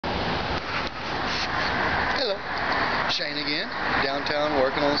Shane again, downtown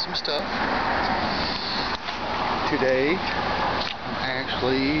working on some stuff. Today I'm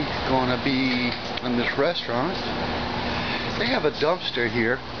actually going to be in this restaurant. They have a dumpster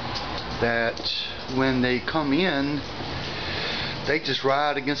here that when they come in, they just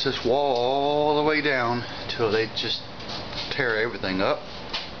ride against this wall all the way down till they just tear everything up.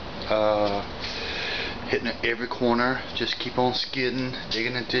 Hitting at every corner, just keep on skidding,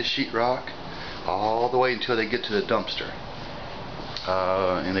 digging into this sheetrock all the way until they get to the dumpster.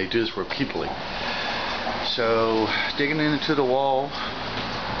 And they do this repeatedly. So digging into the wall,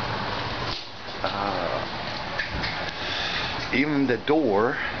 even the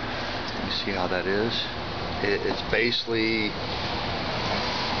door, you see how that is, it's basically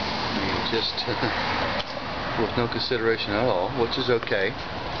just with no consideration at all, which is okay.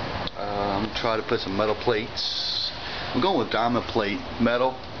 I'm trying to put some metal plates. I'm going with diamond plate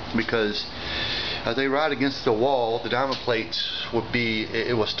metal because as they ride against the wall, the diamond plates would be,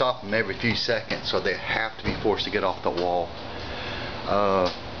 it will stop them every few seconds, so they have to be forced to get off the wall.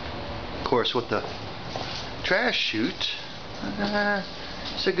 Of course, with the trash chute,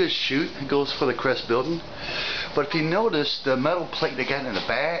 it's a good chute. It goes for the Kress building. But if you notice, the metal plate they got in the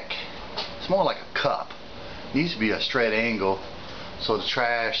back, it's more like a cup. It needs to be a straight angle, so the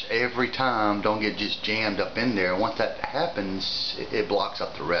trash every time don't get just jammed up in there. Once that happens, it blocks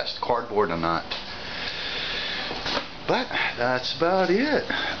up the rest, cardboard or not. But that's about it.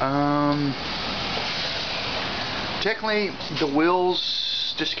 Technically, the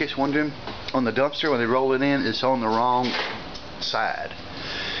wheels, just in case you're wondering, on the dumpster when they roll it in, it's on the wrong side.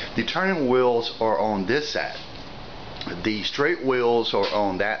 The turning wheels are on this side. The straight wheels are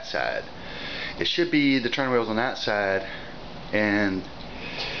on that side. It should be the turning wheels on that side and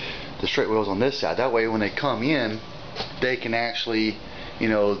the straight wheels on this side. That way when they come in, they can actually, you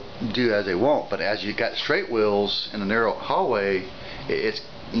know, do as they want. But as you got straight wheels in a narrow hallway,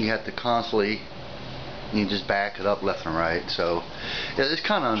 you have to constantly, you just back it up left and right. So it's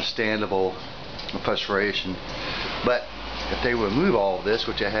kind of understandable, the frustration. But if they remove all of this,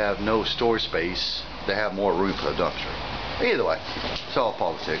 which they have no storage space, they have more room for the dumpster. Either way, it's all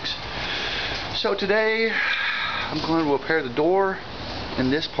politics. So today I'm going to repair the door in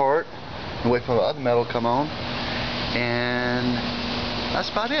this part and wait for the other metal to come on, and that's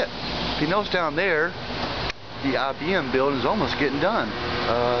about it. If you notice down there, the IBM building is almost getting done.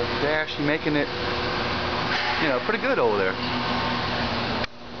 They're actually making it, you know, pretty good over there.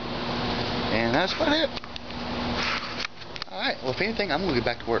 And that's about it. Alright, well, if anything, I'm going to get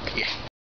back to work. Yeah.